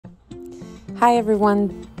Hi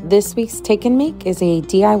everyone, this week's Take and Make is a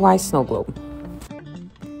DIY snow globe.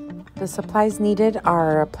 The supplies needed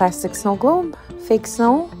are a plastic snow globe, fake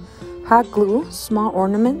snow, hot glue, small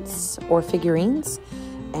ornaments or figurines,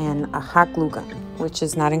 and a hot glue gun, which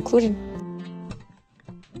is not included.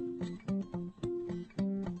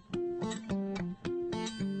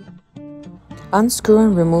 Unscrew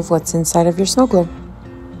and remove what's inside of your snow globe.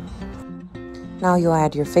 Now you'll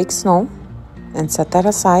add your fake snow and set that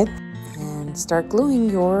aside. Start gluing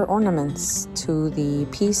your ornaments to the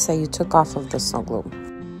piece that you took off of the snow globe.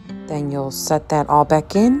 Then you'll set that all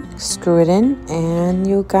back in, screw it in, and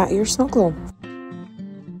you got your snow globe.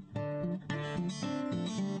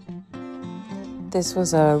 This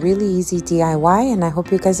was a really easy DIY and I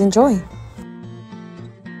hope you guys enjoy.